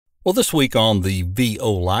Well, this week on the VO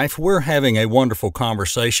Life, we're having a wonderful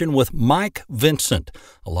conversation with Mike Vincent.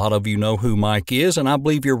 A lot of you know who Mike is, and I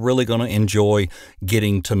believe you're really going to enjoy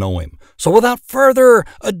getting to know him. So without further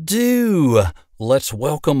ado, let's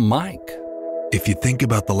welcome Mike. If you think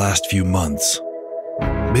about the last few months,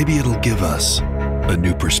 maybe it'll give us a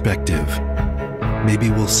new perspective.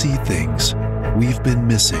 Maybe we'll see things we've been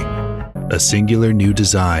missing. A singular new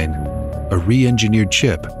design, a re-engineered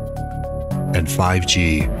chip, and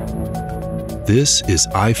 5G. This is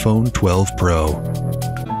iPhone 12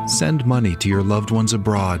 Pro. Send money to your loved ones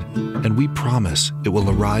abroad, and we promise it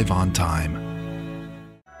will arrive on time.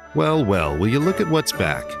 Well, will you look at what's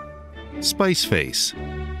back? Spice Face.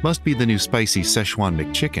 Must be the new spicy Szechuan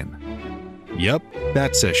McChicken. Yup,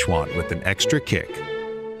 that Szechuan with an extra kick.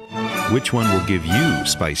 Which one will give you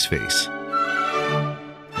Spice Face?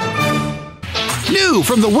 New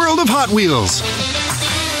from the world of Hot Wheels.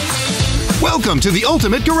 Welcome to the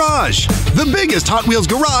Ultimate Garage, the biggest Hot Wheels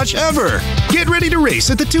garage ever. Get ready to race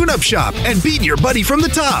at the tune-up shop and beat your buddy from the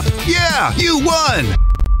top. Yeah, you won!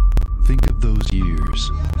 Think of those years.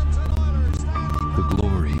 The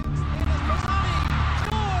glory.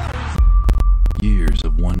 Years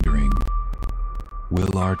of wondering,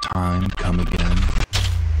 will our time come again?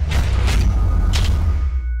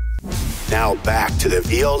 Now back to the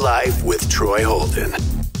VO Life with Troy Holden.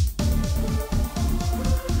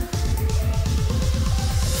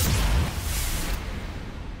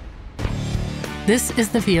 This is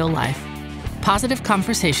the VO Life. Positive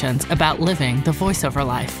conversations about living the voiceover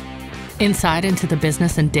life. Insight into the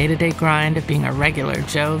business and day-to-day grind of being a regular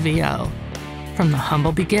Joe VO. From the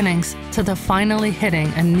humble beginnings to the finally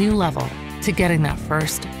hitting a new level to getting that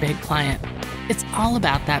first big client. It's all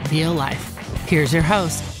about that VO life. Here's your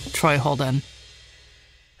host, Troy Holden.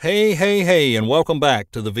 Hey, and welcome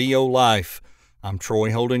back to the VO Life. I'm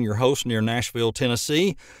Troy Holden, your host near Nashville,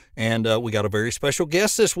 Tennessee, and we got a very special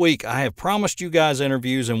guest this week. I have promised you guys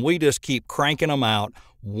interviews, and we just keep cranking them out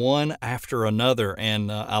one after another,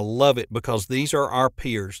 and I love it because these are our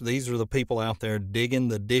peers. These are the people out there digging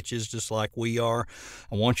the ditches just like we are.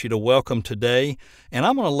 I want you to welcome today, and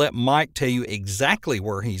I'm going to let Mike tell you exactly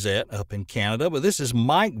where he's at up in Canada, but this is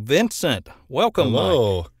Mike Vincent. Welcome,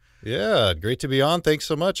 Hello. Mike. Yeah, great to be on. Thanks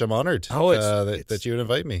so much. I'm honored that you would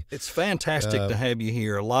invite me. It's fantastic to have you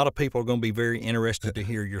here. A lot of people are going to be very interested to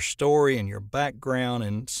hear your story and your background,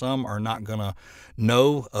 and some are not going to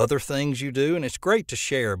know other things you do, and it's great to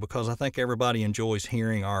share because I think everybody enjoys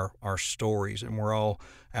hearing our stories, and we're all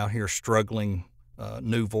out here struggling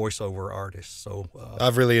new voiceover artists. So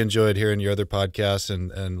I've really enjoyed hearing your other podcasts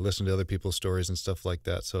and listening to other people's stories and stuff like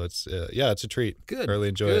that. So it's it's a treat. Good. I really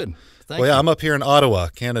enjoy it. Thank you. I'm up here in Ottawa,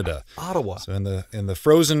 Canada. Ottawa. So in the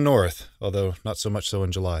frozen north, although not so much so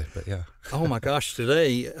in July, but yeah. Oh my gosh,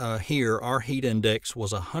 today here our heat index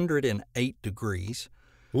was 108 degrees.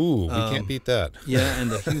 Ooh, we can't beat that. Yeah,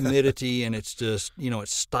 and the humidity, and it's just,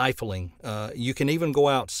 it's stifling. You can even go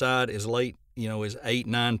outside as late, as 8,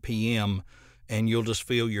 9 p.m., and you'll just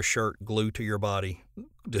feel your shirt glued to your body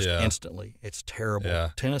just instantly. It's terrible.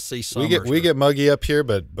 Yeah. Tennessee summers. We get muggy up here,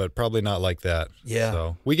 but probably not like that. Yeah.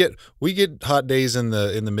 So we get hot days in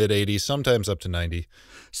the mid 80s, sometimes up to 90.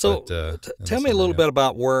 So tell me a little bit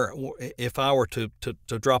about where, if I were to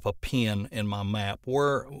drop a pin in my map,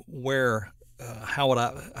 how would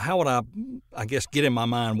I guess get in my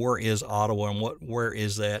mind where is Ottawa and where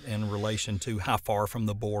is that in relation to how far from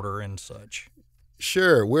the border and such?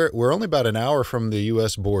 Sure. We're only about an hour from the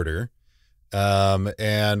U.S. border,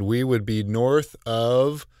 and we would be north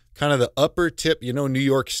of kind of the upper tip, New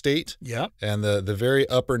York State. Yeah. And the very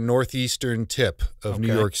upper northeastern tip of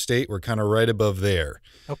New York State. We're kind of right above there.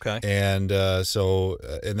 Okay. And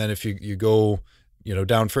and then if you go,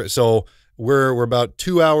 down so we're about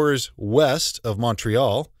 2 hours west of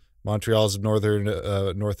Montreal. Montreal's north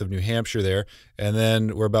of New Hampshire there, and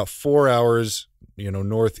then we're about 4 hours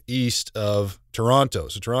northeast of Toronto.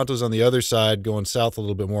 So Toronto's on the other side, going south a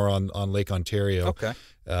little bit more on Lake Ontario. Okay.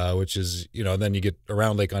 Which is, then you get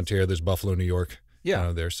around Lake Ontario, there's Buffalo, New York.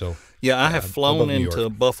 Yeah. There. So I have flown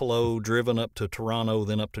into Buffalo, driven up to Toronto,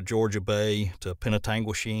 then up to Georgia Bay, to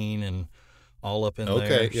Penetanguishene, and all up in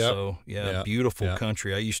there. Yep. So, beautiful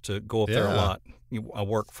country. I used to go up there a lot. I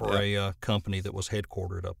worked for a company that was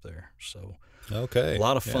headquartered up there. So a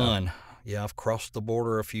lot of fun. Yeah, I've crossed the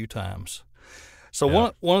border a few times. So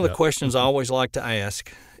one of the questions I always like to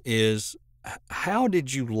ask is, how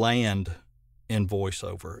did you land in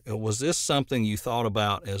voiceover? Was this something you thought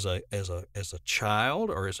about as a child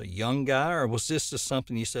or as a young guy, or was this just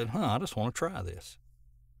something you said, I just want to try this?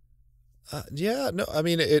 Yeah, no, I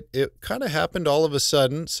mean, it kind of happened all of a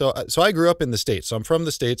sudden. So I grew up in the States. So I'm from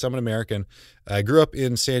the States. I'm an American. I grew up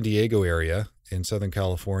in San Diego area in Southern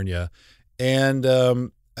California. And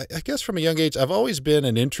I guess from a young age, I've always been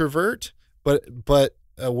an introvert, but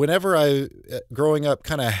whenever growing up,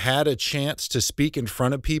 kind of had a chance to speak in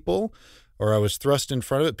front of people, or I was thrust in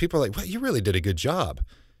front of it, people are like, well, you really did a good job.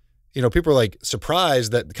 People are like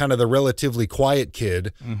surprised that kind of the relatively quiet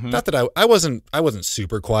kid, not that I wasn't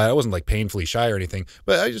super quiet. I wasn't like painfully shy or anything,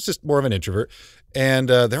 but I was just more of an introvert. And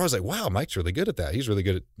they're always like, wow, Mike's really good at that. He's really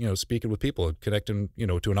good at, speaking with people and connecting,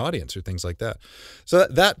 to an audience or things like that. So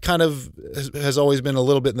that kind of has always been a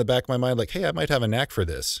little bit in the back of my mind, like, hey, I might have a knack for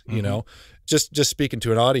this, just speaking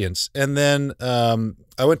to an audience. And then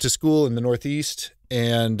I went to school in the Northeast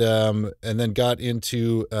and then got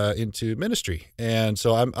into ministry. And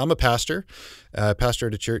so I'm a pastor, pastor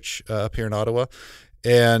at a church up here in Ottawa,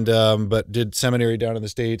 and but did seminary down in the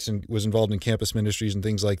States and was involved in campus ministries and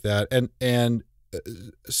things like that. And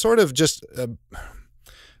sort of just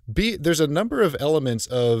there's a number of elements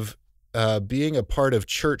of being a part of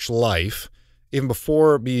church life, even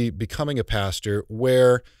before me becoming a pastor,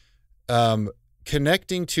 where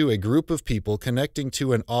connecting to a group of people, connecting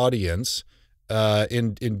to an audience,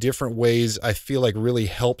 in different ways, I feel like really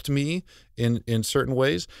helped me in certain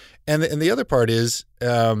ways. And the other part is,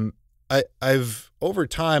 I've over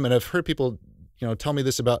time, and I've heard people, tell me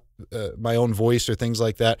this about my own voice or things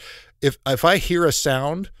like that. If I hear a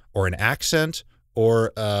sound or an accent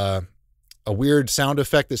or a weird sound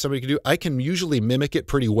effect that somebody can do, I can usually mimic it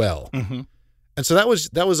pretty well. Mm-hmm. And so that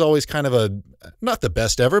was always kind of not the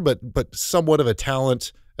best ever, but somewhat of a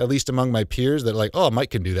talent, at least among my peers, that like, oh, Mike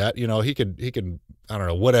can do that. He can, I don't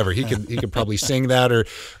know, whatever. He could probably sing that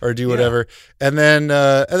or do whatever. And then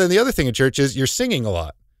the other thing in church is you're singing a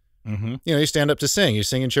lot. Mm-hmm. You stand up to sing. You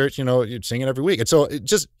sing in church. You're singing every week, and so it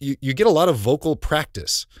just you get a lot of vocal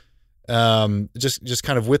practice. Just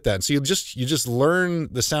kind of with that. And so you just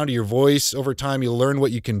learn the sound of your voice over time. You learn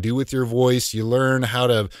what you can do with your voice. You learn how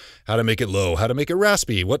to make it low, how to make it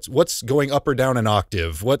raspy. What's going up or down an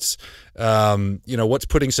octave? What's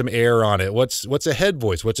putting some air on it? What's a head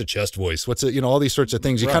voice? What's a chest voice? What's all these sorts of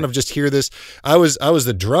things. You kind of just hear this. I was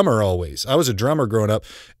the drummer always. I was a drummer growing up,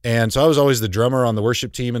 and so I was always the drummer on the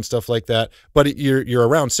worship team and stuff like that. But you're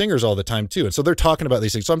around singers all the time too, and so they're talking about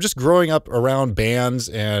these things. So I'm just growing up around bands,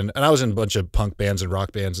 and I was in a bunch of punk bands and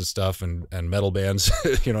rock bands and stuff, and metal bands,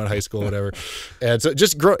 in high school, whatever. And so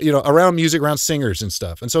just around music, around singers and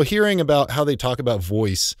stuff. And so hearing about how they talk about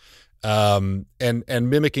voice, and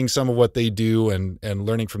mimicking some of what they do and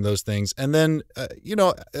learning from those things. And then,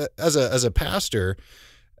 as a pastor,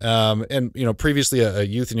 and, previously a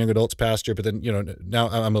youth and young adults pastor, but then, now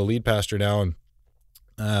I'm a lead pastor now.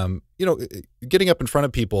 And, getting up in front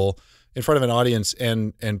of people, in front of an audience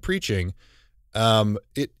and preaching,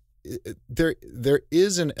 there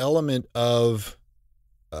is an element of,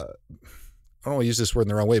 I don't want to use this word in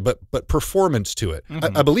the wrong way, but performance to it.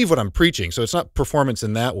 Mm-hmm. I believe what I'm preaching, so it's not performance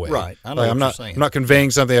in that way. Right. I know what you're saying. I'm not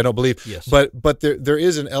conveying something I don't believe. Yes. But there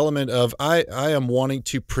is an element of I am wanting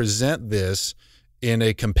to present this in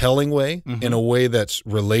a compelling way, mm-hmm. in a way that's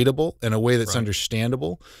relatable, in a way that's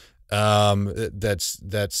understandable,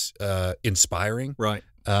 that's inspiring. Right.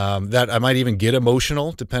 That I might even get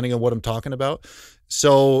emotional depending on what I'm talking about.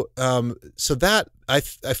 So that I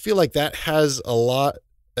feel like that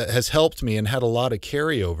has helped me and had a lot of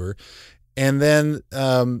carryover. And then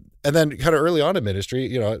kind of early on in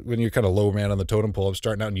ministry, when you're kind of low man on the totem pole, I'm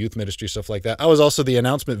starting out in youth ministry, stuff like that. I was also the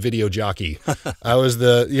announcement video jockey. I was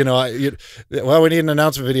we need an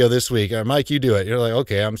announcement video this week. Mike, you do it. You're like,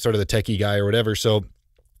 okay, I'm sort of the techie guy or whatever. So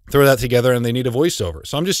throw that together and they need a voiceover.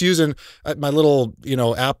 So I'm just using my little,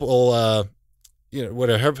 Apple,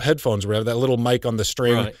 whatever headphones or whatever, that little mic on the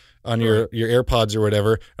string. Right. On your AirPods or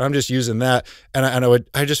whatever. I'm just using that. And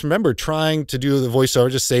I just remember trying to do the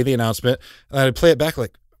voiceover, just say the announcement, and I'd play it back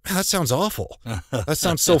like, man, that sounds awful. That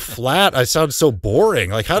sounds so flat. I sound so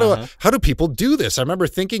boring. Like, how do people do this? I remember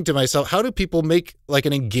thinking to myself, how do people make like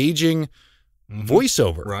an engaging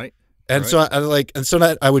voiceover? Right. And so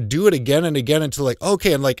I would do it again and again until like,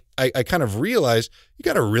 okay. And like, I kind of realized you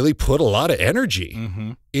got to really put a lot of energy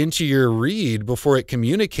into your read before it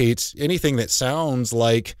communicates anything that sounds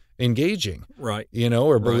like engaging, right?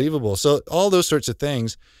 Or believable. So all those sorts of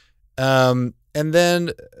things. And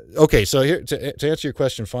then, okay, so here to answer your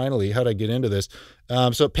question, finally, how did I get into this?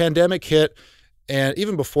 So pandemic hit, and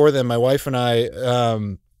even before then, my wife and I,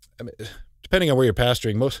 depending on where you're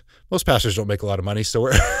pastoring, most pastors don't make a lot of money, so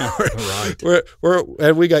we're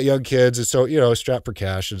and we got young kids, and so strapped for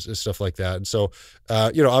cash and stuff like that. And so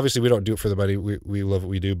obviously we don't do it for the money. We love what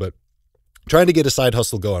we do, but trying to get a side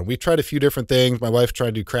hustle going. We tried a few different things. My wife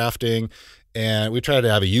tried to do crafting, and we tried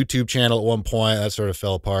to have a YouTube channel at one point. That sort of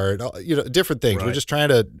fell apart. Different things. Right. We're just trying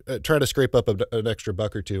to scrape up an extra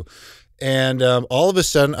buck or two. And all of a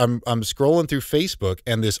sudden, I'm scrolling through Facebook,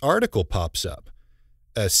 and this article pops up.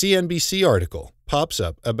 A CNBC article pops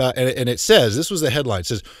up about, and it says, this was the headline. It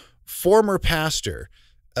says, former pastor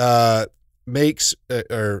makes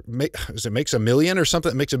 $1 million or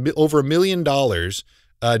something. Makes over $1 million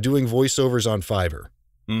doing voiceovers on Fiverr.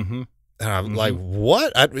 Mm-hmm. And I'm like,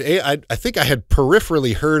 what? I think I had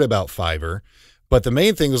peripherally heard about Fiverr, but the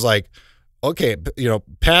main thing was like, okay,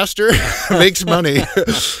 pastor makes money,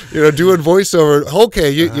 doing voiceover.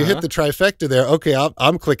 Okay, you hit the trifecta there. Okay,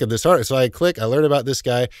 I'm clicking this hard. So I learned about this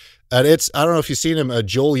guy, and I don't know if you've seen him,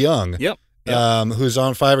 Joel Young. Yep. Who's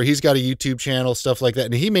on Fiverr. He's got a YouTube channel, stuff like that.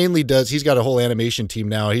 And he's got a whole animation team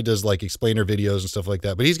now. He does like explainer videos and stuff like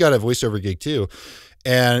that, but he's got a voiceover gig too.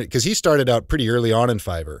 And because he started out pretty early on in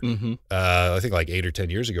Fiverr, I think like 8 or 10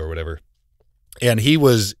 years ago or whatever. And he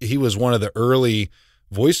was one of the early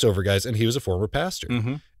voiceover guys, and he was a former pastor.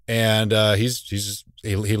 And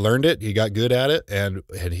he learned it. He got good at it, and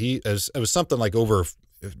it was something like over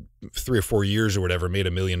 3 or 4 years or whatever, made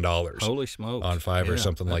 $1 million. Holy smokes. On Fiverr,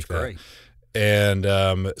 something like that. Great. And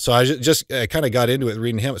so I kind of got into it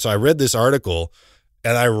reading him. So I read this article,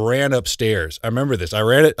 and I ran upstairs. I remember this. I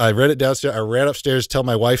read it downstairs. I ran upstairs to tell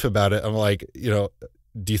my wife about it. I'm like, do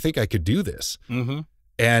you think I could do this? Mm-hmm.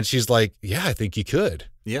 And she's like, yeah, I think you could.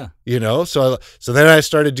 Yeah. So then I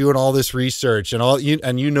started doing all this research and all the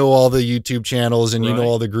YouTube channels, and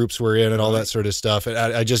all the groups we're in and all that sort of stuff. And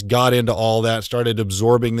I just got into all that, started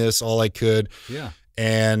absorbing this all I could. Yeah.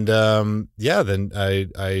 And then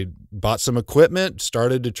I bought some equipment,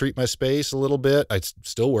 started to treat my space a little bit. I'm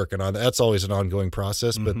still working on that. That's always an ongoing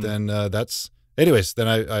process. But then then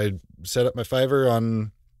I set up my Fiverr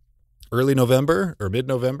on early November or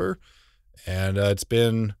mid-November, and it's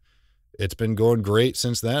been going great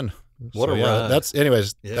since then. What a ride. That's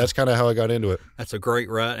kind of how I got into it. That's a great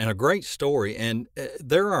ride and a great story. And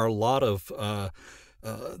there are a lot of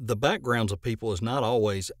the backgrounds of people is not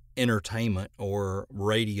always entertainment or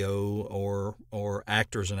radio or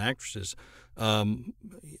actors and actresses,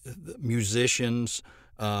 musicians,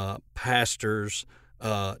 pastors,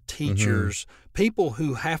 teachers, people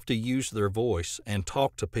who have to use their voice and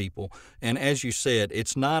talk to people. And as you said,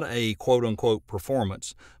 it's not a quote unquote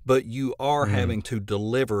performance, but you are having to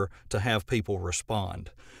deliver to have people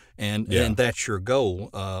respond. And that's your goal.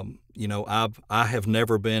 I have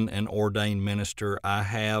never been an ordained minister. I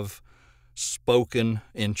have spoken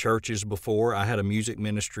in churches before. I had a music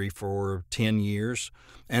ministry for 10 years.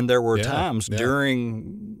 And there were times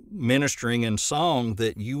during ministering in song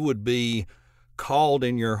that you would be called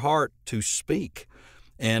in your heart to speak.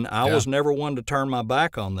 And I was never one to turn my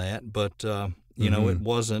back on that, but it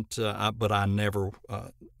wasn't, but I never,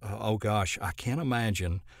 oh gosh, I can't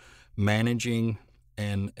imagine managing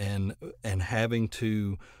and having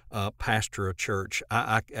to pastor a church.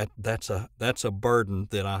 That's a burden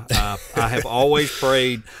that I have always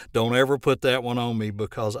prayed. Don't ever put that one on me,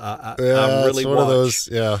 because I really watch. One of those,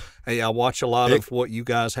 I watch a lot of what you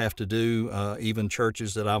guys have to do, even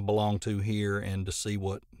churches that I've belonged to here, and to see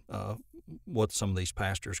what some of these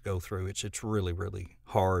pastors go through. It's really, really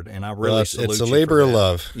hard, and I really salute you. It's a labor of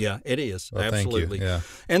love. Yeah, it is. Well, absolutely. Thank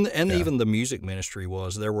you. And even the music ministry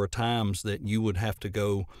there were times that you would have to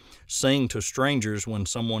go sing to strangers when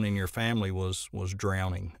someone in your family was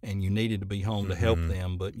drowning, and you needed to be home to help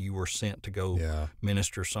them, but you were sent to go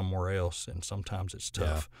minister somewhere else, and sometimes it's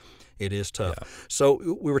tough. It is tough. Yeah.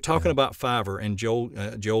 So we were talking about Fiverr and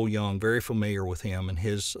Joel Young, very familiar with him and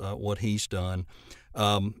his what he's done.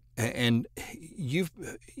 And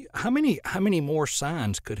how many more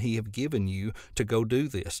signs could he have given you to go do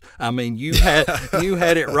this? I mean, you had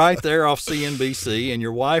it right there off CNBC, and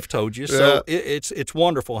your wife told you. So it's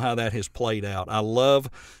wonderful how that has played out. I love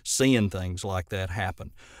seeing things like that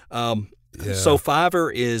happen. So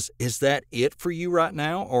Fiverr, is that it for you right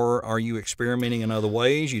now, or are you experimenting in other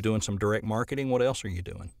ways? You doing some direct marketing? What else are you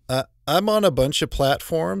doing? I'm on a bunch of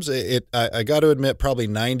platforms. I got to admit, probably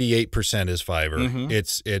 98% is Fiverr. Mm-hmm.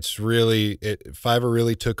 It's really Fiverr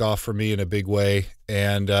really took off for me in a big way.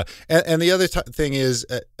 And the other thing is,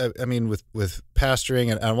 I mean, with pastoring,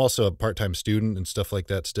 and I'm also a part-time student and stuff like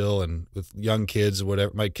that still, and with young kids,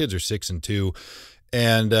 whatever. My kids are 6 and 2.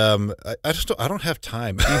 And I don't have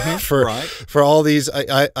time for all these.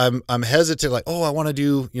 I'm hesitant, like, I want to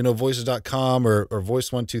do voices.com or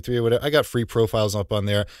voice123 or whatever. I got free profiles up on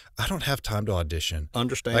there. I don't have time to audition.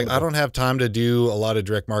 Understandable. I don't have time to do a lot of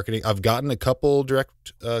direct marketing. I've gotten a couple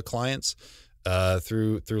direct clients,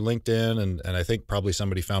 through LinkedIn, and I think probably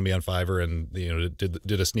somebody found me on Fiverr and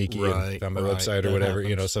did a sneaky and found my website or whatever.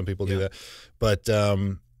 Happens. Some people do that, but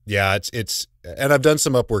yeah, it's and I've done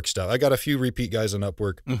some Upwork stuff. I got a few repeat guys on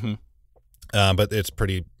Upwork, but it's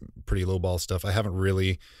pretty low ball stuff. I haven't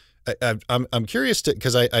really. I'm curious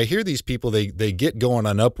because I hear these people they get going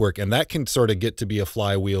on Upwork, and that can sort of get to be a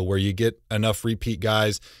flywheel where you get enough repeat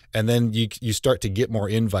guys, and then you start to get more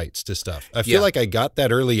invites to stuff. I feel like I got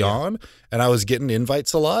that early on, and I was getting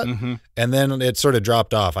invites a lot, and then it sort of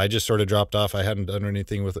dropped off. I just sort of dropped off. I hadn't done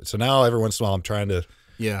anything with it, so now every once in a while I'm trying to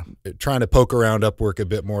poke around Upwork a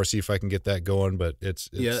bit more, see if I can get that going. But it's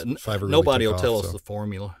Fiverr really nobody took will tell off, us so. the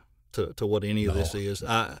formula to what any of this is.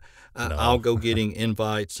 I'll go getting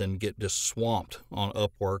invites and get just swamped on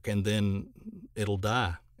Upwork, and then it'll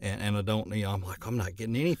die. And I don't, I'm like, I'm not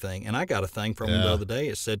getting anything. And I got a thing from them the other day.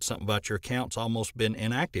 It said something about your account's almost been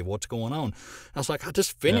inactive. What's going on? I was like, I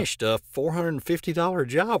just finished a $450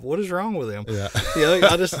 job. What is wrong with them? Yeah.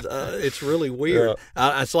 I just, it's really weird.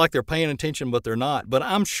 It's like they're paying attention, but they're not. But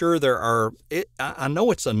I'm sure there are, I know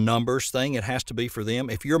it's a numbers thing. It has to be for them.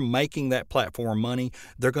 If you're making that platform money,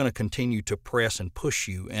 they're going to continue to press and push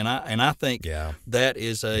you. And I think that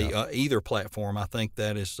is either platform. I think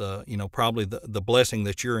that is, probably the blessing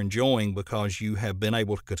that you're enjoying, because you have been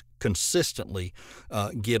able to consistently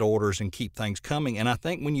get orders and keep things coming. And I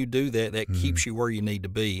think when you do that, that keeps you where you need to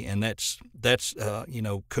be. And that's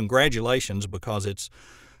congratulations, because it's,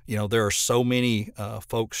 there are so many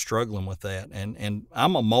folks struggling with that. And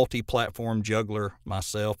I'm a multi-platform juggler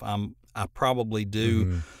myself. I probably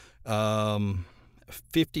do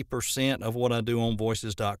 50% of what I do on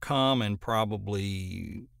voices.com, and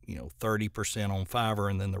probably 30% on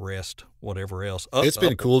Fiverr, and then the rest, whatever else. It's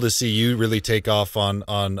been cool to see you really take off on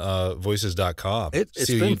voices.com. It's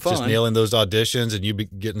see been you fun. Just nailing those auditions, and you be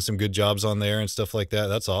getting some good jobs on there and stuff like that.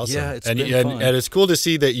 That's awesome. Yeah, it's been fun. And it's cool to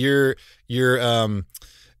see that your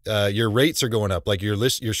rates are going up, like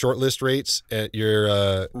your short list rates at your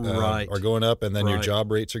are going up, and then your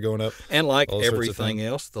job rates are going up. And like everything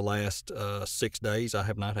else, the last 6 days, I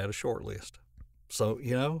have not had a short list. So,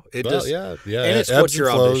 and it's what you're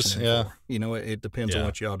auditioning for. It depends on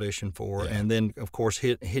what you audition for. Yeah. And then, of course,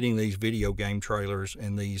 hitting these video game trailers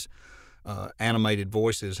and these animated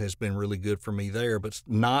voices has been really good for me there, but it's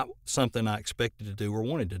not something I expected to do or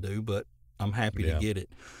wanted to do, but I'm happy to get it.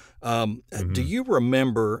 Do you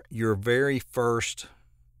remember your very first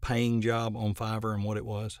paying job on Fiverr and what it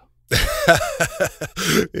was?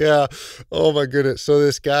 Yeah. Oh, my goodness. So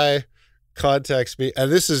this guy contacts me, and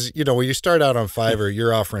this is, when you start out on Fiverr,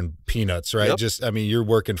 you're offering peanuts, right? Yep. You're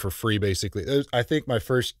working for free, basically. I think my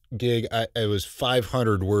first gig, it was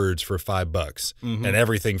 500 words for $5, and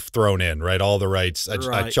everything thrown in, right? All the rights.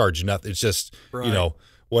 I charge nothing. It's just,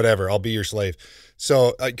 whatever. I'll be your slave.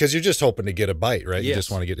 So, because you're just hoping to get a bite, right? Yes. You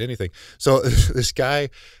just want to get anything. So this guy,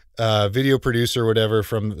 video producer, whatever,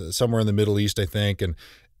 from somewhere in the Middle East, I think,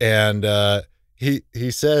 and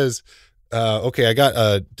he says, okay, I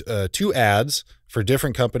got 2 ads for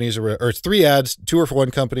different companies, or it's 3 ads, 2 are for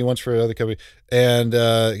one company, one's for another company, and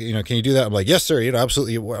can you do that? I'm like, yes, sir.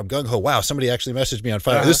 Absolutely. I'm gung ho. Wow, somebody actually messaged me on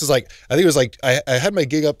Fiverr. This is like, I think it was like I had my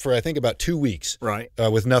gig up for I think about 2 weeks, right,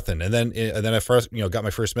 with nothing, and then I first got my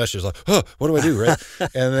first message like, oh, what do I do, right?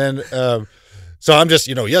 And then so I'm just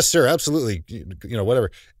yes, sir, absolutely,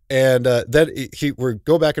 whatever. And then we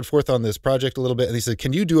go back and forth on this project a little bit, and he said,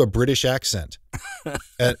 "Can you do a British accent?"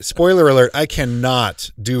 And spoiler alert: I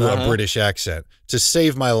cannot do a British accent to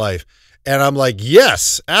save my life. And I'm like,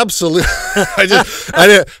 "Yes, absolutely."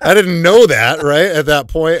 I didn't know that right at that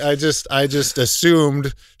point. I just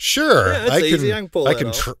assumed, sure, I can pull that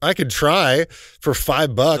off. I could try for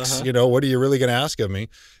 $5. What are you really going to ask of me?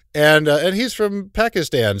 And he's from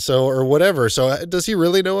Pakistan, or whatever. So does he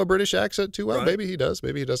really know a British accent too well? Right. Maybe he does.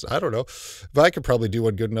 Maybe he doesn't. I don't know. But I could probably do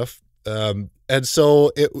one good enough. And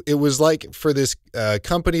so it was like for this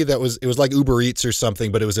company it was like Uber Eats or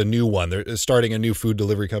something, but it was a new one. They're starting a new food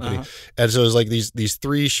delivery company. And so it was like these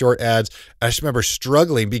 3 short ads. I just remember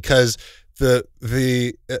struggling because the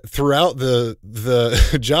throughout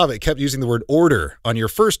the job, it kept using the word order. On your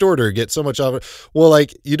first order, get so much of it. Well,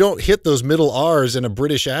 like you don't hit those middle R's in a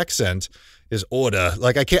British accent. Is order.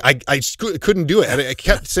 Like I couldn't do it. I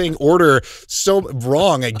kept saying order so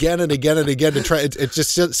wrong again and again and again to try. It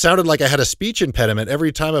just sounded like I had a speech impediment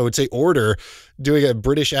every time I would say order, doing a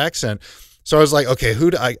British accent. So I was like, okay,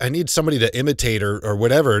 I need somebody to imitate or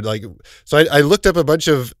whatever. Like, so I looked up a bunch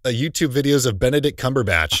of YouTube videos of Benedict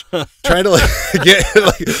Cumberbatch, trying to get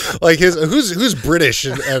like his who's British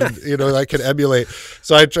and I could emulate.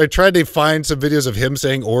 So I tried to find some videos of him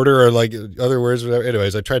saying order or like other words. Whatever.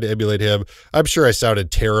 Anyways, I tried to emulate him. I'm sure I sounded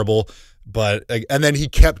terrible. But and then he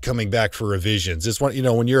kept coming back for revisions. It's one,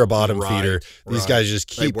 when you're a bottom feeder, these guys just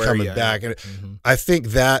keep coming back. And I think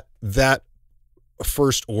that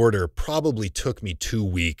first order probably took me 2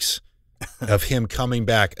 weeks of him coming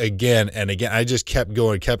back again and again. I just kept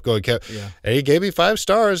going. And he gave me 5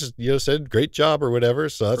 stars, said great job or whatever.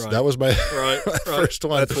 So that was my, my first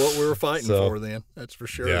one. That's what we were fighting for then. That's for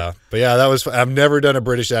sure. Yeah. But yeah, I've never done a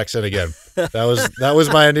British accent again. That was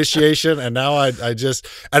my initiation. And now and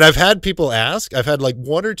I've had people ask, I've had like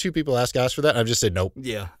 1 or 2 people ask for that. And I've just said, nope.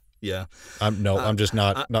 Yeah. Yeah. I'm just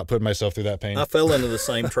not putting myself through that pain. I fell into the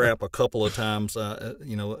same trap a couple of times,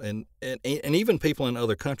 and even people in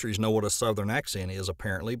other countries know what a Southern accent is,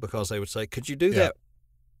 apparently, because they would say, could you do that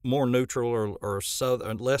more neutral or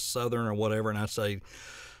Southern, less Southern or whatever? And I'd say,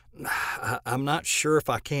 I'm not sure if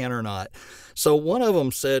I can or not. So one of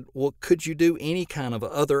them said, well, could you do any kind of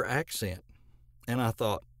other accent? And I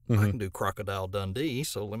thought, I can do Crocodile Dundee,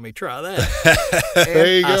 so let me try that.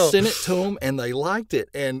 There you go. I sent it to them, and they liked it.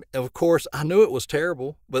 And, of course, I knew it was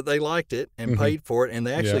terrible, but they liked it and paid for it. And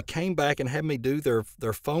they actually came back and had me do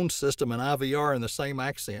their phone system and IVR in the same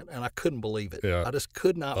accent, and I couldn't believe it. Yeah. I just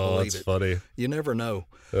could not believe it. That's funny. You never know.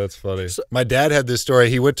 That's funny. So, my dad had this story.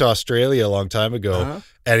 He went to Australia a long time ago,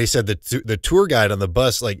 and he said the tour guide on the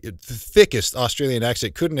bus, like the thickest Australian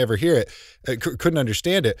accent, couldn't ever hear it, couldn't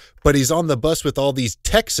understand it. But he's on the bus with all these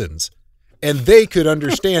Texans, and they could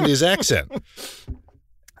understand his accent.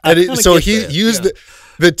 So he used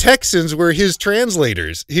the Texans were his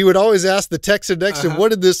translators. He would always ask the Texan next to him, what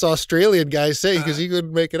did this Australian guy say? Because he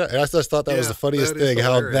couldn't make it up. And I just thought that was the funniest thing,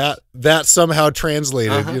 how that somehow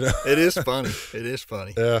translated. It is funny. It is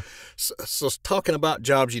funny. Yeah. So talking about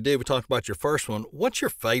jobs you did, we talked about your first one. What's your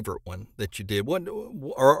favorite one that you did? What,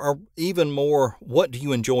 or even more, what do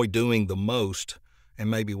you enjoy doing the most? And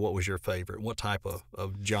maybe what was your favorite? What type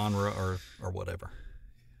of genre or whatever?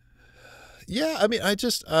 Yeah, I mean, I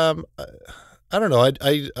just I don't know.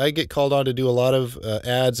 I get called on to do a lot of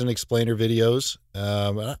ads and explainer videos.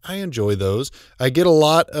 I enjoy those. I get a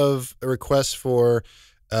lot of requests for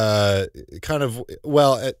kind of,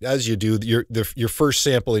 well, as you do, your first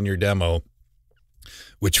sample in your demo,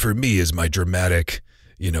 which for me is my dramatic,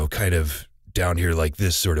 kind of down here like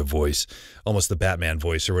this sort of voice, almost the Batman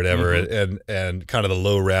voice or whatever, and kind of the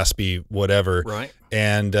low raspy whatever. Right.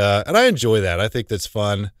 And I enjoy that. I think that's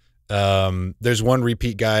fun. There's one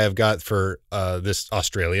repeat guy I've got for this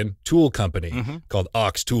Australian tool company called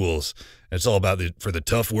Ox Tools. It's all about for the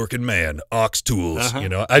tough working man, Ox Tools.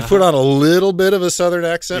 I put on a little bit of a Southern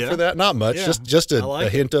accent for that, not much, just a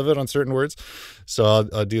hint of it on certain words. So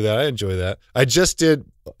I'll do that. I enjoy that. I just did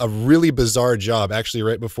a really bizarre job actually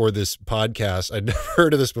right before this podcast. I'd never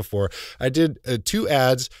heard of this before. I did 2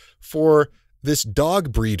 ads for this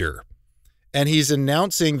dog breeder. And he's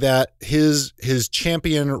announcing that his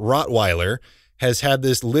champion Rottweiler has had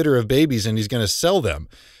this litter of babies and he's going to sell them.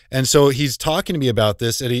 And so he's talking to me about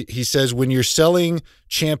this. And he says, when you're selling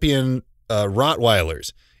champion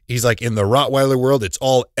Rottweilers, he's like, in the Rottweiler world, it's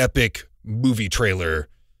all epic movie trailer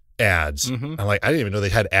ads. I'm like, I didn't even know they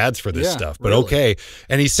had ads for this stuff, but really? Okay.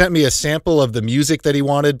 And he sent me a sample of the music that he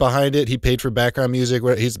wanted behind it. He paid for background music.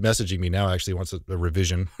 He's messaging me now, actually wants a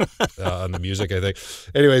revision on the music, I think.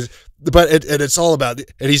 Anyways, but it's all about,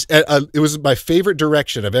 and it was my favorite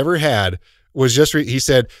direction I've ever had was just, he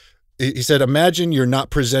said, imagine you're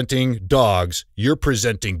not presenting dogs, you're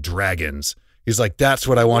presenting dragons. He's like, that's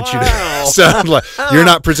what I want you to sound like. You're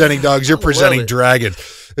not presenting dogs, you're presenting dragons.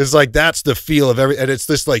 It's like, that's the feel of and it's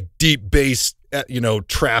this like deep bass,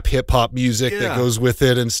 trap hip hop music that goes with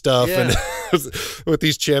it and stuff. And with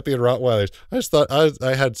these champion Rottweilers, I just thought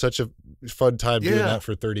I had such a fun time doing that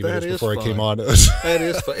for 30 minutes before I came on. That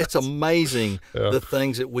is fun. It's amazing the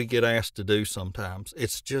things that we get asked to do sometimes.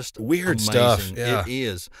 It's just weird amazing. Stuff. Yeah. It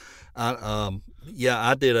is.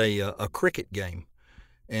 I did a cricket game.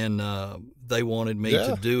 And they wanted me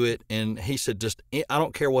to do it. And he said, I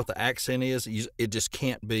don't care what the accent is. It just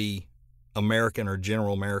can't be American or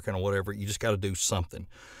general American or whatever. You just got to do something.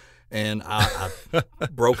 And I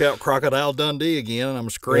broke out Crocodile Dundee again, and I'm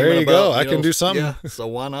screaming there you about, go. I can do something. Yeah, so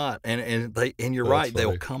why not? And you're right. Funny.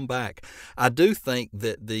 They'll come back. I do think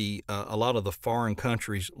that a lot of the foreign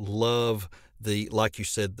countries love like you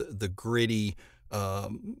said, the gritty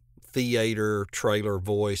theater trailer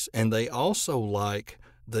voice, and they also like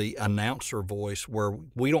the announcer voice, where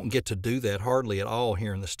we don't get to do that hardly at all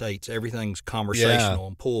here in the States. Everything's conversational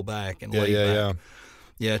and pull back and laid back.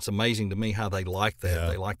 Yeah, it's amazing to me how they like that. Yeah.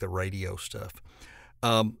 They like the radio stuff.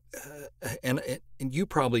 And you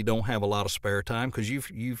probably don't have a lot of spare time because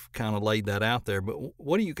you've kind of laid that out there. But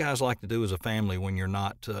what do you guys like to do as a family when you're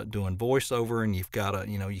not doing voiceover and you've got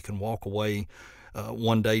you can walk away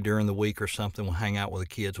one day during the week or something, we'll hang out with the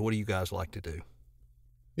kids. What do you guys like to do?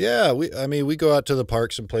 Yeah, we go out to the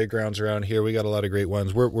parks and playgrounds around here. We got a lot of great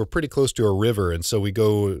ones. We're pretty close to a river, and so we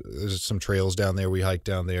go. There's some trails down there. We hike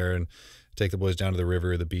down there and take the boys down to the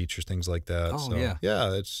river or the beach or things like that. Oh, so,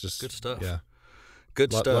 yeah. it's just Good stuff. Yeah,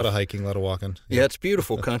 Good stuff. A lot of hiking, a lot of walking. Yeah, it's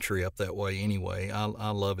beautiful country up that way. Anyway,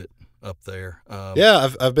 I love it up there. Yeah,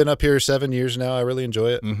 I've been up here 7 years now. I really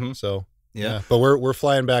enjoy it. Mm-hmm. So. Yeah, but we're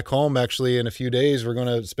flying back home actually in a few days. We're going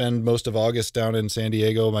to spend most of August down in San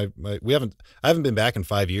Diego. I haven't been back in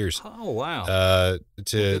 5 years. Oh wow.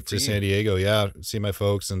 To San Diego, yeah, see my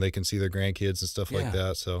folks and they can see their grandkids and stuff like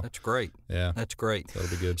that. So that's great. Yeah, that's great. That'll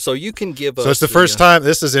be good. So you can give us. So it's the first time.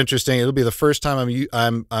 This is interesting. It'll be the first time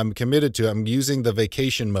I'm committed to. I'm using the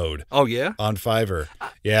vacation mode. Oh yeah. On Fiverr.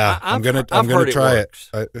 Yeah, I'm gonna try it.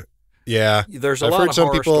 Yeah. There's a lot of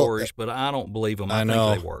horror people, stories, but I don't believe them. I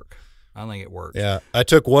think they work. I think it works. Yeah, I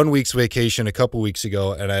took 1 week's vacation a couple weeks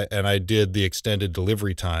ago, and I did the extended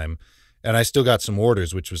delivery time, and I still got some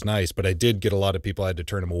orders, which was nice. But I did get a lot of people. I had to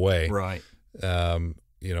turn them away. Right. I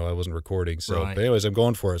wasn't recording, so. Right. But anyways, I'm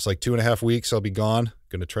going for it. It's like 2.5 weeks. I'll be gone.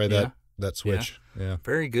 Going to try that switch. Yeah.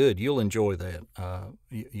 Very good. You'll enjoy that.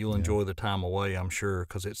 You'll enjoy the time away, I'm sure,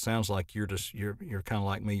 because it sounds like you're kind of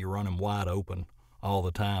like me. You're running wide open all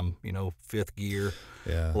the time, fifth gear,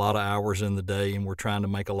 a lot of hours in the day, and we're trying to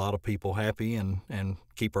make a lot of people happy and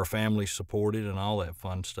keep our families supported and all that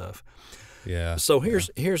fun stuff. Yeah. So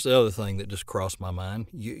here's the other thing that just crossed my mind.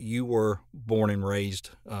 You were born and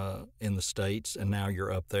raised in the States, and now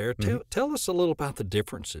you're up there. Tell us a little about the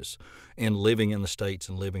differences in living in the States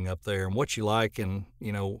and living up there, and what you like, and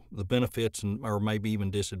the benefits or maybe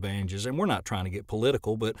even disadvantages. And we're not trying to get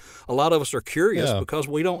political, but a lot of us are curious because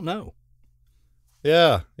we don't know.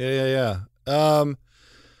 Yeah. Well,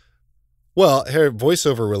 here,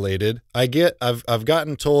 voiceover related, I've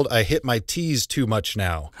gotten told I hit my T's too much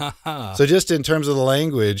now. So just in terms of the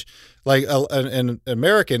language, like an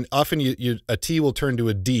American, often a T will turn to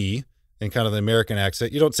a D in kind of the American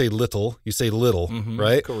accent. You don't say little, you say little,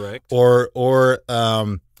 right? Correct. Or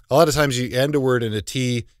a lot of times you end a word in a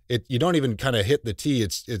T, you don't even kind of hit the T.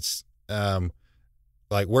 It's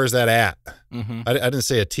like, where's that at? I didn't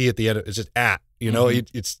say a T at the end. It's just at.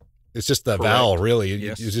 It's just the vowel, really.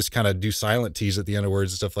 You just kind of do silent T's at the end of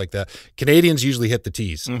words and stuff like that. Canadians usually hit the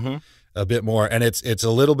T's a bit more, and it's a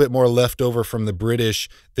little bit more left over from the British.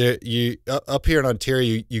 Up here in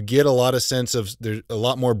Ontario, you get a lot of sense of there's a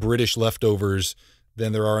lot more British leftovers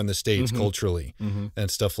than there are in the States culturally and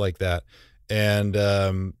stuff like that.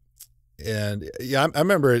 And yeah, I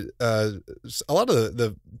remember a lot of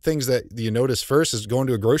the things that you notice first is going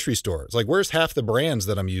to a grocery store. It's like, where's half the brands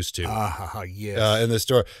that I'm used to? Yes. In the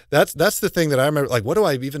store. That's the thing that I remember. Like, what do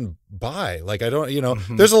I even buy? Like, I don't,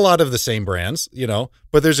 there's a lot of the same brands,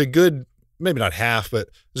 but there's a good, maybe not half, but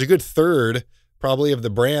there's a good third probably of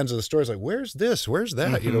the brands of the stores. Like, where's this? Where's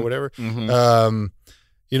that? Whatever.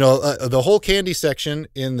 The whole candy section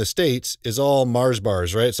in the States is all Mars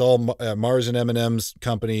bars, right? It's all Mars and M&M's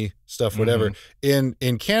company stuff, whatever.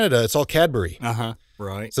 In Canada, it's all Cadbury.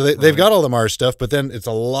 Right. So they've got all the Mars stuff, but then it's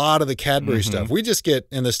a lot of the Cadbury stuff. We just get,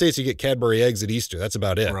 in the States, you get Cadbury eggs at Easter. That's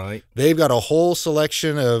about it. Right. They've got a whole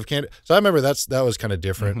selection of candy. So I remember that was kind of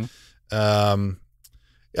different. I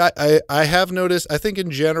have noticed, I think in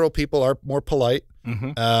general, people are more polite.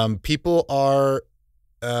 People are...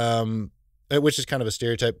 which is kind of a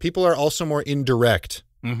stereotype. People are also more indirect.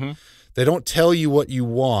 They don't tell you what you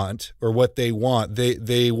want or what they want.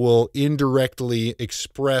 They will indirectly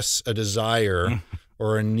express a desire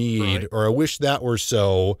or a need or a wish that were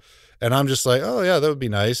so. And I'm just like, oh yeah, that would be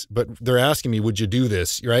nice. But they're asking me, would you do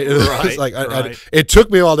this? Right? It's like, it took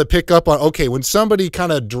me a while to pick up on, okay, when somebody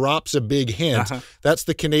kind of drops a big hint, that's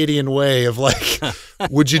the Canadian way of like,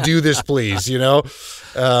 would you do this, please?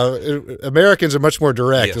 Americans are much more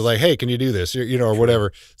direct. Yes. They're like, hey, can you do this? Or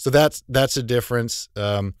whatever. So that's a difference.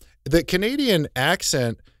 The Canadian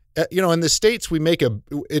accent, in the States, we make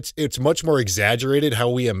it's much more exaggerated how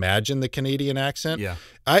we imagine the Canadian accent. Yeah.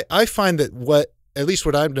 I find that at least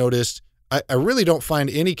what I've noticed, I really don't find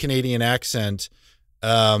any Canadian accent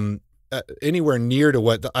anywhere near to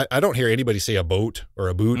what I don't hear anybody say a boat or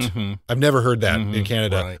a boot. I've never heard that in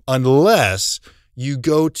Canada, unless you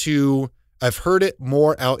go to. I've heard it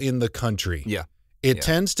more out in the country. Yeah, it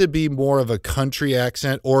tends to be more of a country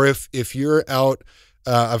accent, or if you're out.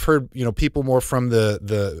 I've heard people more from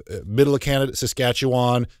the middle of Canada,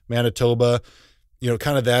 Saskatchewan, Manitoba.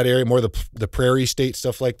 Kind of that area, more the prairie state,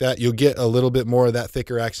 stuff like that. You'll get a little bit more of that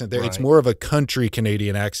thicker accent there. Right. It's more of a country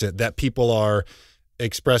Canadian accent that people are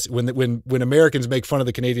express when Americans make fun of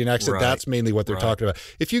the Canadian accent. Right. That's mainly what they're Right. talking about.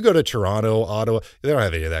 If you go to Toronto, Ottawa, they don't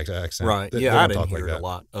have any of that accent. Right. They Yeah, don't I didn't talk hear like it a that.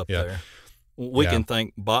 lot up Yeah. there. We Yeah. can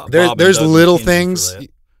thank Bob. There's Bob and Doug little McKenzie things. for that.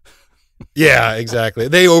 Yeah, exactly.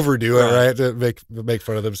 They overdo it, Right. right? To make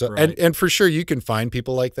fun of themselves. Right. And for sure you can find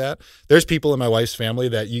people like that. There's people in my wife's family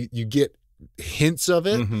that you get hints of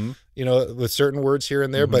it, Mhm. with certain words here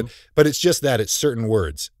and there, Mhm. but it's just that it's certain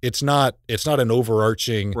words. It's not an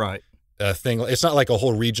overarching Right. thing. It's not like a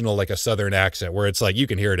whole regional, like a Southern accent where it's like you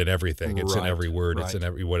can hear it in everything. It's in Right. every word. It's in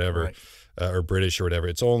every whatever, Right. Or British or whatever.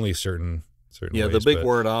 It's only certain Yeah, ways, the big but-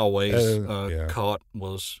 word I always yeah. caught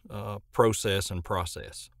was process and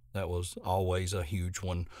process. That was always a huge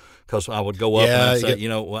one because I would go up and Yeah, I'd say,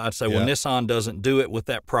 yeah. I'd say, well, Nissan doesn't do it with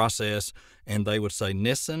that process, and they would say,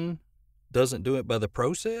 Nissan doesn't do it by the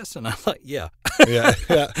process, and I'm like, yeah, Yeah,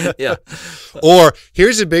 yeah. yeah, Or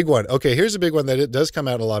here's a big one. Okay, here's a big one that it does come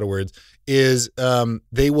out in a lot of words is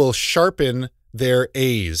they will sharpen their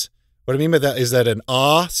A's. What I mean by that is that an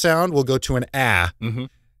ah sound will go to an ah, Mhm.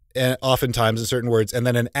 and oftentimes in certain words, and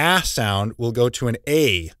then an ah sound will go to an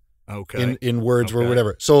a okay, in words or Okay.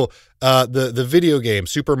 whatever. So the video game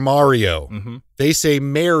Super Mario, hmm they say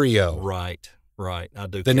Mario. right, I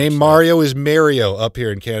do. The catch name that. Mario is Mario up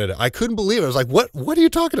here in Canada. I couldn't believe it. I was like, "What are you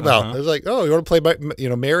talking about?" Uh-huh. I was like, "Oh, you want to play,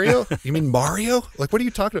 Mario? You mean Mario? Like, what are you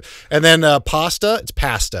talking about?" And then pasta, it's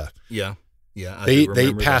pasta. yeah. I They do eat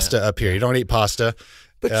remember pasta that. up here. You don't eat pasta.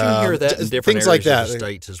 But you hear that in different things like areas of that. the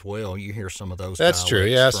states as well. You hear some of those. That's true.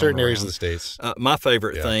 dialects Yeah, thrown certain areas around. of the states. My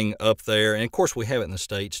favorite Yeah. thing up there, and of course we have it in the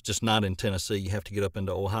States, just not in Tennessee. You have to get up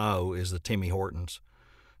into Ohio. Is the Timmy Hortons,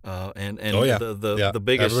 and Oh yeah, the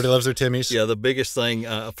biggest. Everybody loves their Timmies. Yeah, the biggest thing.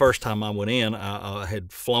 First time I went in, I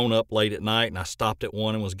had flown up late at night, and I stopped at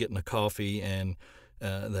one and was getting a coffee, and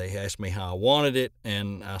they asked me how I wanted it,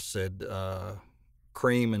 and I said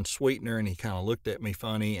cream and sweetener, and he kind of looked at me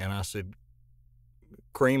funny, and I said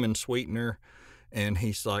cream and sweetener, and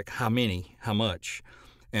he's like, how many? How much?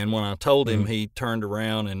 And when I told him, he turned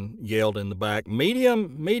around and yelled in the back,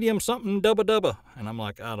 medium, something, dubba. And I'm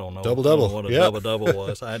like, I don't know. Double I don't know double. what a Yep. double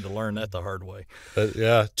was. I had to learn that the hard way.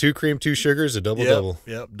 Yeah, 2 cream, 2 sugars, a double.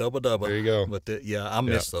 Yep, double. There you go. But I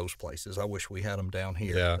miss those places. I wish we had them down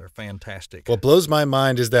here. Yeah. They're fantastic. What blows my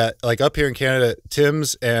mind is that, like up here in Canada,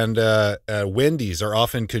 Tim's and Wendy's are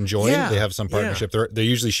often conjoined. Yeah, They have some yeah. partnership. They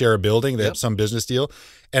usually share a building. They have some business deal.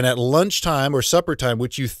 And at lunchtime or supper time,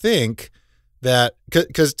 which you think that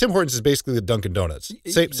because Tim Hortons is basically the Dunkin' Donuts,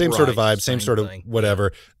 same sort of Right, vibe, same same sort of thing.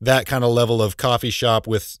 whatever. That kind of level of coffee shop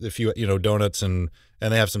with a few donuts and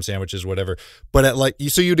they have some sandwiches, whatever. But at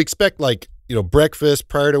so you'd expect breakfast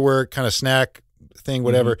prior to work, kind of snack thing,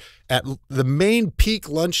 whatever. At the main peak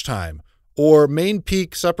lunchtime or main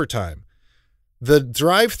peak supper time, the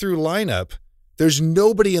drive-through lineup, there's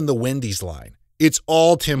nobody in the Wendy's line. It's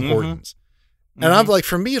all Tim Hortons. And I'm like,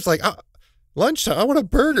 for me, it's like, lunchtime, I want a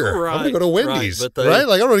burger. I'm going to go to Wendy's, right?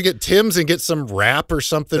 Like, I don't want to get Tim's and get some wrap or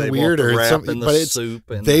something They weird want the or wrap something. and the But it's soup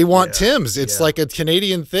and they want yeah, Tim's. It's yeah. like a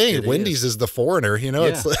Canadian thing. It Wendy's is the foreigner,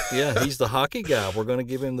 It's like, yeah, he's the hockey guy. We're going to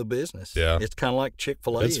give him the business. Yeah. It's kind of like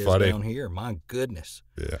Chick-fil-A It's is funny. down here. My goodness.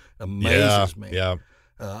 yeah, Amazes me. yeah.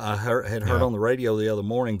 I had heard on the radio the other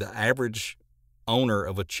morning the average owner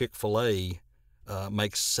of a Chick-fil-A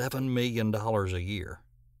makes $7 million a year.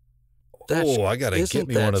 Oh, I gotta isn't get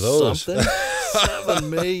me that one of those. Something? $7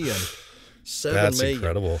 million. That's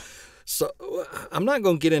incredible. So I'm not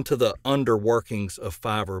going to get into the underworkings of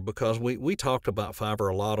Fiverr because we talked about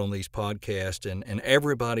Fiverr a lot on these podcasts, and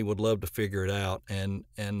everybody would love to figure it out. And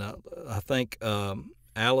I think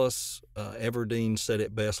Alice Everdeen said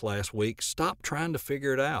it best last week. Stop trying to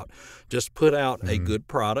figure it out. Just put out a good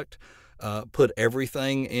product. Put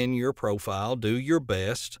everything in your profile. Do your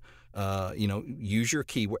best. Use your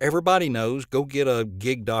keyword. Everybody knows. Go get a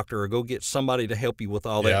gig doctor or go get somebody to help you with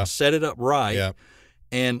all that. Yeah. And set it up right. Yeah.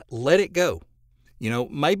 And let it go.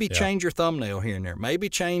 Maybe change your thumbnail here and there. Maybe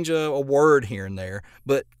change a word here and there.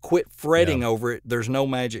 But quit fretting over it. There's no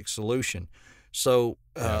magic solution. So,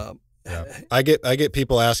 Yeah. I get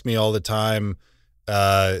people ask me all the time,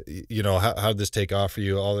 how'd this take off for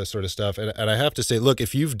you, all this sort of stuff. And I have to say, look,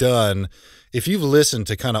 if you've listened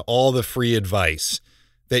to kind of all the free advice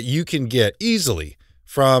that you can get easily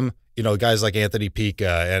from, guys like Anthony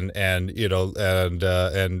Pica and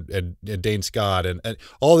Dane Scott and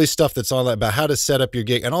all these stuff that's on that about how to set up your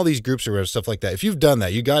gig and all these groups or stuff like that. If you've done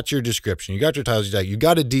that, you got your description, you got your titles, you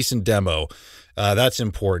got a decent demo. That's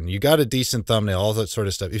important. You got a decent thumbnail, all that sort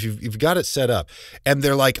of stuff. If you've got it set up and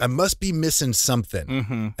they're like, I must be missing something.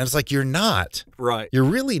 And it's like, you're not. right. You're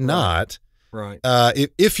really not. Right.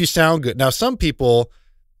 If you sound good. Now, some people,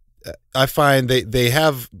 I find they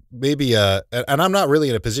have maybe and I'm not really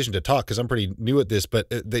in a position to talk because I'm pretty new at this, but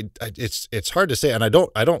it's hard to say, and I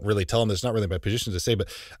don't really tell them. It's not really my position to say, but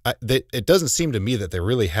it doesn't seem to me that they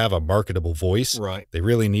really have a marketable voice. Right. They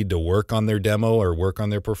really need to work on their demo or work on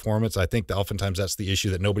their performance. I think that oftentimes that's the issue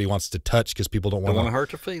that nobody wants to touch because people don't want to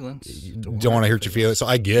hurt your feelings. Don't want to hurt your feelings. So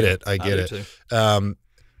I get it. I get it. Too.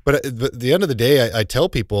 But at the end of the day, I tell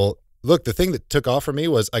people, look, the thing that took off for me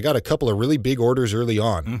was I got a couple of really big orders early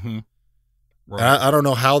on. Mm-hmm. Right. And I don't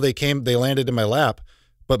know how they landed in my lap,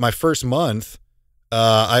 but my first month,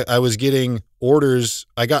 I was getting orders.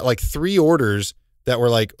 I got like 3 orders that were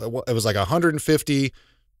like, it was like 150,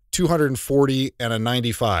 240, and a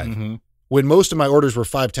 95. Mm-hmm. When most of my orders were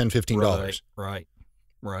 $5, $10, $15.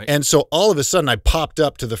 Right. And so all of a sudden I popped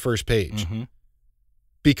up to the first page. Mm-hmm.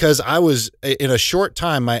 Because I was, in a short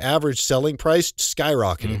time, my average selling price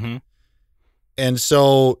skyrocketed. Mm-hmm. And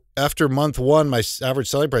so after month 1, my average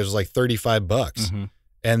selling price was like $35. Mm-hmm.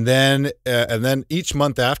 And then each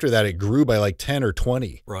month after that, it grew by like 10 or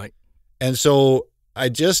 20. Right. And so I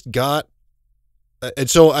just got, and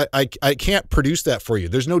so I can't produce that for you.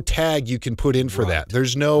 There's no tag you can put in for that.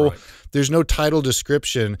 There's no title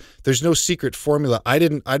description. There's no secret formula. I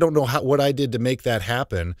don't know what I did to make that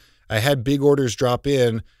happen. I had big orders drop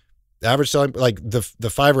in. The average selling, like the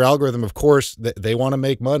Fiverr algorithm, of course, they want to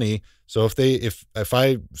make money. So if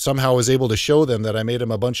I somehow was able to show them that I made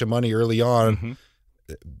them a bunch of money early on, mm-hmm.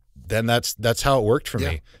 then that's how it worked for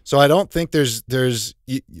me. So I don't think there's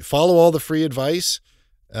you follow all the free advice.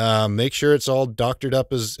 Make sure it's all doctored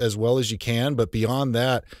up as well as you can. But beyond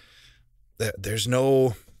that, there's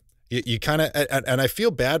no. You kind of, and I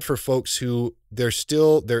feel bad for folks who they're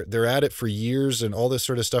at it for years and all this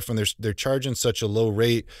sort of stuff, and they're charging such a low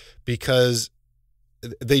rate because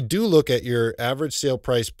they do look at your average sale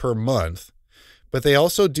price per month, but they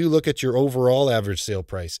also do look at your overall average sale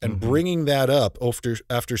price, and mm-hmm. bringing that up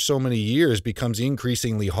after so many years becomes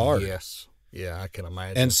increasingly hard. Yes, yeah, I can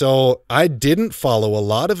imagine. And so I didn't follow a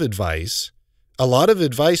lot of advice. A lot of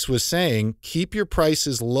advice was saying keep your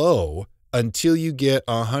prices low until you get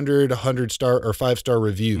 100-star or 5-star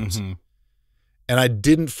reviews. Mm-hmm. And I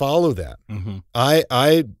didn't follow that. Mm-hmm.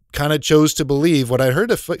 I kind of chose to believe what I heard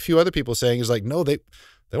a few other people saying is like, no, they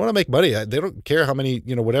want to make money. They don't care how many,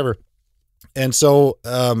 whatever. And so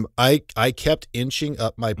I kept inching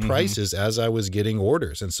up my prices mm-hmm. as I was getting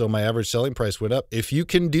orders. And so my average selling price went up. If you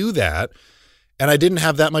can do that, and I didn't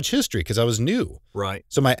have that much history because I was new. Right.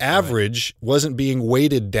 So my average wasn't being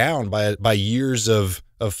weighted down by years of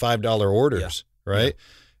 $5 orders. Yeah. Right.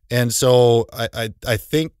 Yeah. And so I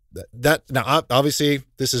think that now, obviously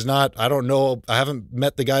this is not, I don't know. I haven't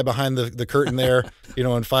met the guy behind the curtain there, in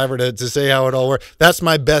Fiverr to say how it all works. That's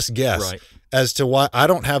my best guess as to why I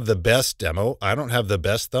don't have the best demo. I don't have the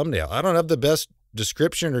best thumbnail. I don't have the best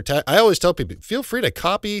description or tag. I always tell people, feel free to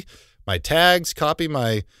copy my tags, copy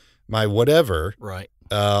my whatever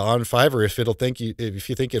on Fiverr if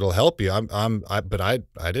you think it'll help you. But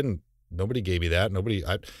I didn't. Nobody gave me that.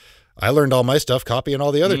 I learned all my stuff copying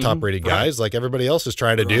all the other top rated guys like everybody else is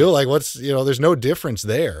trying to do. Like there's no difference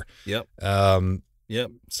there. Yep.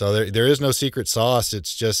 Yep. So there is no secret sauce.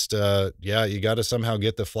 It's just you got to somehow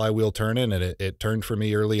get the flywheel turning, and it turned for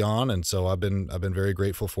me early on, and so I've been very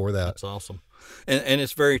grateful for that. That's awesome. And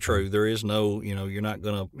it's very true. There is no, you're not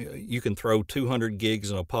going to, you can throw 200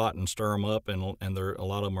 gigs in a pot and stir them up, and a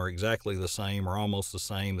lot of them are exactly the same or almost the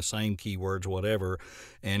same keywords, whatever.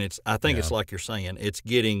 And I think it's like you're saying, it's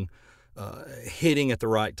getting, hitting at the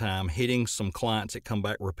right time, hitting some clients that come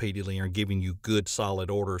back repeatedly and are giving you good, solid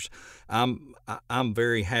orders. I'm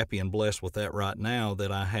very happy and blessed with that right now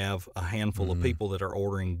that I have a handful of people that are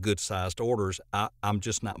ordering good-sized orders. I'm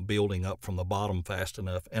just not building up from the bottom fast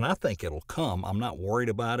enough, and I think it'll come. I'm not worried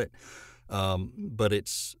about it, but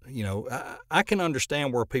it's, I can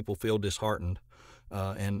understand where people feel disheartened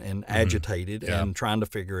and agitated and trying to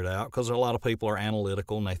figure it out, because a lot of people are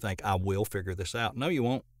analytical and they think, I will figure this out. No, you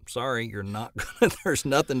won't. Sorry, you're not gonna. There's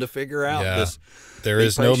nothing to figure out. Yeah. There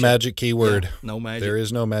is no magic keyword. Yeah, no magic. There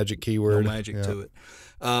is no magic keyword. No magic to it.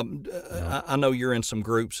 I know you're in some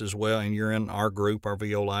groups as well, and you're in our group, our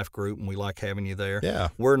VO Life group, and we like having you there. Yeah.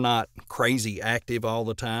 We're not crazy active all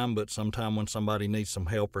the time, but sometime when somebody needs some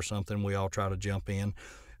help or something, we all try to jump in.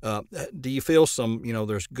 Do you feel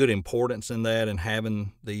there's good importance in that and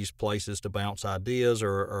having these places to bounce ideas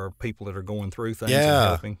or people that are going through things and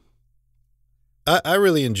helping? I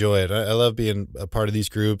really enjoy it. I love being a part of these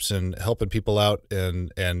groups and helping people out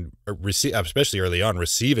and receive, especially early on,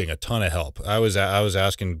 receiving a ton of help. I was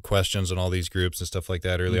asking questions in all these groups and stuff like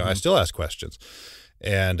that early on. I still ask questions.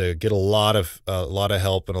 and get a lot of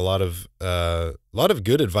help and a lot of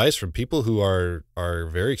good advice from people who are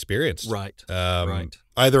very experienced. Right. Right.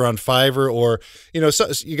 Either on Fiverr or,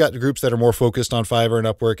 so you got groups that are more focused on Fiverr and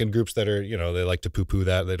Upwork, and groups that are, they like to poo-poo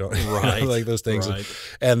that. They don't like those things. Right.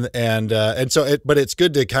 And so but it's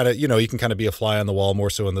good to kind of, you can kind of be a fly on the wall more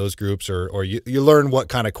so in those groups, or you learn what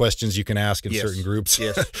kind of questions you can ask in certain groups.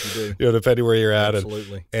 Yes, you do. Depending where you're at.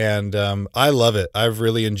 Absolutely. And I love it. I've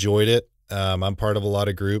really enjoyed it. I'm part of a lot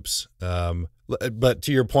of groups. But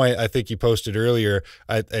to your point, I think you posted earlier,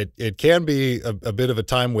 it can be a bit of a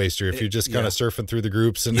time waster if you're just kind of surfing through the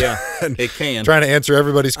groups and, and it can. trying to answer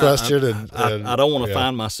everybody's question. I don't want to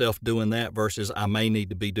find myself doing that versus I may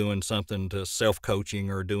need to be doing something to self-coaching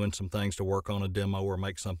or doing some things to work on a demo or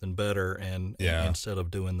make something better and instead of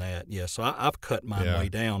doing that. Yeah, so I've cut my way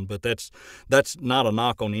down, but that's not a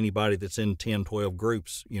knock on anybody that's in 10, 12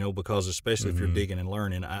 groups, because especially if you're digging and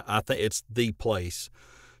learning, I think it's the place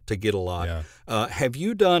to get a lot. Yeah. Have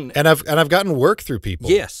you done? And I've gotten work through people.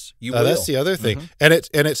 Yes, you will. That's the other thing. And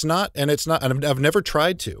it's not. And I've never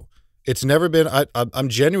tried to. It's never been. I'm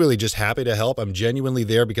genuinely just happy to help. I'm genuinely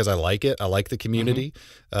there because I like it. I like the community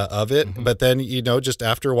of it. But then just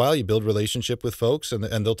after a while, you build relationship with folks, and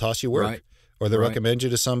they'll toss you work. Right. Or they'll recommend you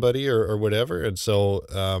to somebody or whatever. And so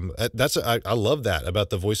I love that about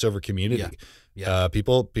the voiceover community. Yeah.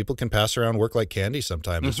 People can pass around work like candy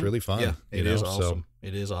sometimes. It's really fun. Yeah, it is awesome. So,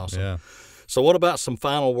 it is awesome. Yeah. So what about some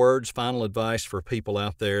final words, final advice for people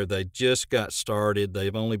out there? They just got started.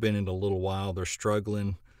 They've only been in a little while. They're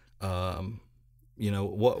struggling. How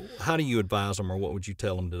do you advise them, or what would you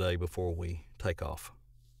tell them today before we take off?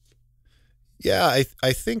 Yeah,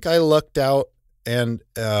 I think I lucked out, and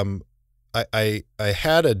I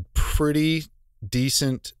had a pretty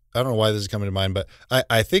decent, I don't know why this is coming to mind, but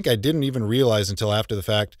I think I didn't even realize until after the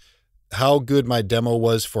fact how good my demo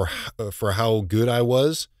was for how good I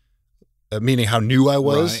was, meaning how new I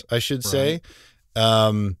was, I should say.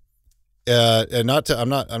 And I'm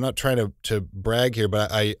not trying to brag here,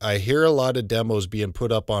 but I hear a lot of demos being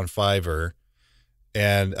put up on Fiverr,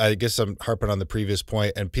 and I guess I'm harping on the previous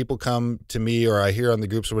point, and people come to me, or I hear on the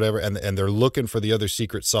groups or whatever, and they're looking for the other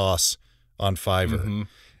secret sauce on Fiverr.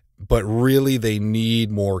 But really, they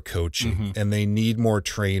need more coaching and they need more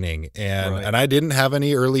training. And I didn't have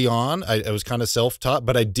any early on. I was kind of self-taught,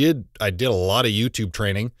 but I did a lot of YouTube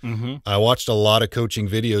training. I watched a lot of coaching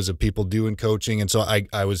videos of people doing coaching, and so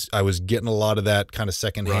I was getting a lot of that kind of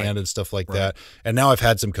secondhand and stuff like that. And now I've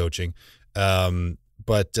had some coaching. So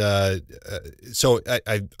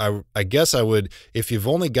I guess I would, if you've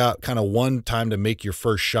only got kind of one time to make your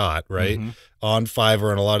first shot, right, on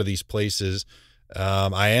Fiverr and a lot of these places.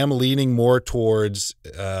 I am leaning more towards,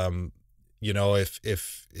 if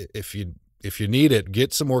you need it,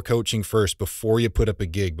 get some more coaching first before you put up a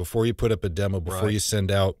gig, before you put up a demo, before you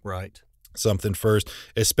send out something first,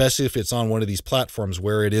 especially if it's on one of these platforms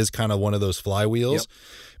where it is kind of one of those flywheels.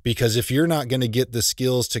 Because if you're not going to get the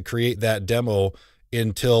skills to create that demo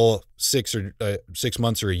until 6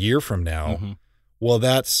 months or a year from now, well,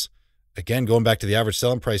 that's, again, going back to the average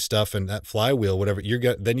selling price stuff and that flywheel, whatever,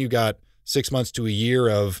 then you got 6 months to a year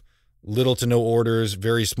of little to no orders,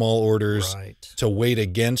 very small orders to wait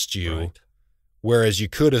against you, whereas you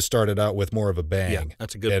could have started out with more of a bang. Yeah,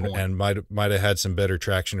 that's a good point. And might have had some better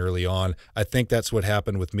traction early on. I think that's what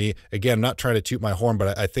happened with me. Again, I'm not trying to toot my horn,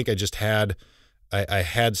 but I think I just had I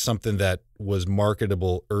had something that was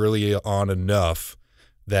marketable early on enough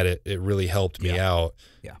that it really helped me out.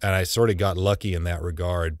 Yeah. And I sort of got lucky in that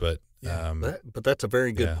regard. But but that's a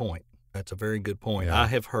very good point. That's a very good point. I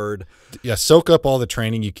have heard. Yeah, soak up all the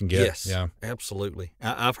training you can get. Yes, absolutely.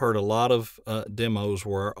 I've heard a lot of demos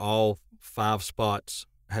where all 5 spots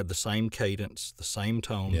have the same cadence, the same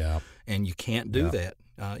tone, and you can't do that.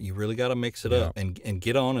 You really got to mix it up and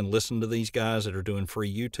get on and listen to these guys that are doing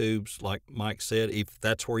free YouTubes. Like Mike said, if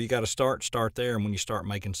that's where you got to start there. And when you start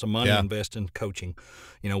making some money, invest in coaching.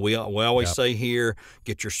 We always say here,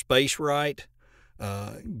 get your space right.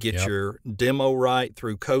 Get your demo right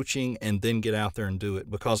through coaching, and then get out there and do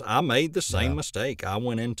it. Because I made the same mistake. I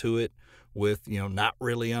went into it with, not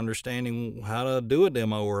really understanding how to do a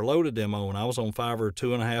demo or load a demo. And I was on Fiverr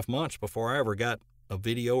 2.5 months before I ever got a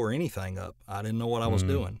video or anything up. I didn't know what I was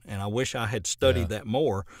doing. And I wish I had studied that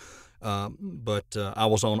more. But I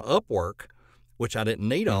was on Upwork, which I didn't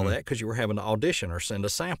need all that because you were having to audition or send a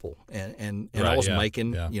sample. And I was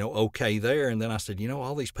making, okay there. And then I said,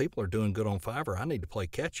 all these people are doing good on Fiverr. I need to play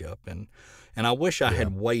catch up. And I wish I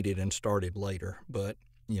had waited and started later. But,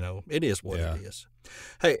 it is what Yeah. it is.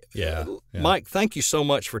 Hey, Yeah. Mike, thank you so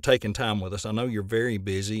much for taking time with us. I know you're very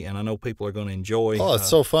busy, and I know people are going to enjoy. Oh, it's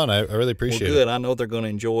so fun. I really appreciate good. it. I know they're going to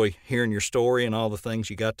enjoy hearing your story and all the things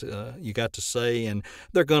you got to say, and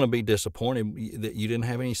they're going to be disappointed that you didn't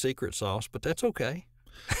have any secret sauce, but that's okay.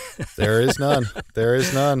 There is none. There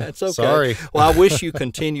is none. That's okay. Sorry. Well, I wish you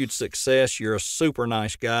continued success. You're a super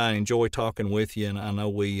nice guy. I enjoy talking with you, and I know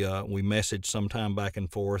we message sometime back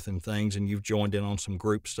and forth and things, and you've joined in on some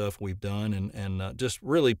group stuff we've done, and just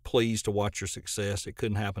really pleased to watch your success. It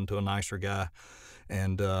couldn't happen to a nicer guy.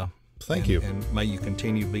 And Thank you. And may you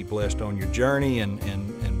continue to be blessed on your journey and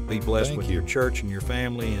be blessed Thank with you. your church and your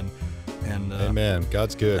family and Amen.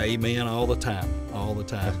 God's good. Amen all the time.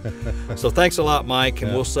 So thanks a lot, Mike,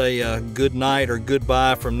 and we'll say good night or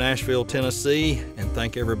goodbye from Nashville, Tennessee, and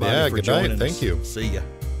thank everybody for good joining night. us. Thank you. See ya.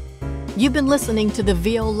 You've been listening to The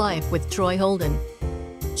VO Life with Troy Holden.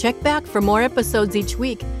 Check back for more episodes each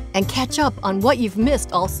week and catch up on what you've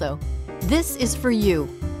missed also. This is for you,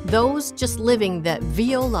 those just living that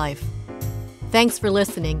VO life. Thanks for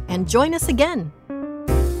listening, and join us again.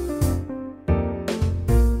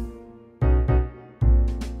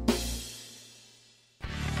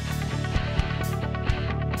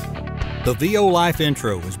 The VO Life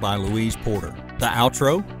intro is by Louise Porter. The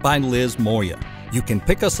outro by Liz Moya. You can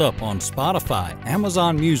pick us up on Spotify,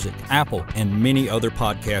 Amazon Music, Apple, and many other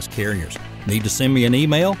podcast carriers. Need to send me an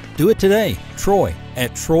email? Do it today.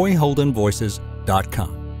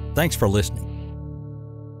 Troy@TroyHoldenVoices.com. Thanks for listening.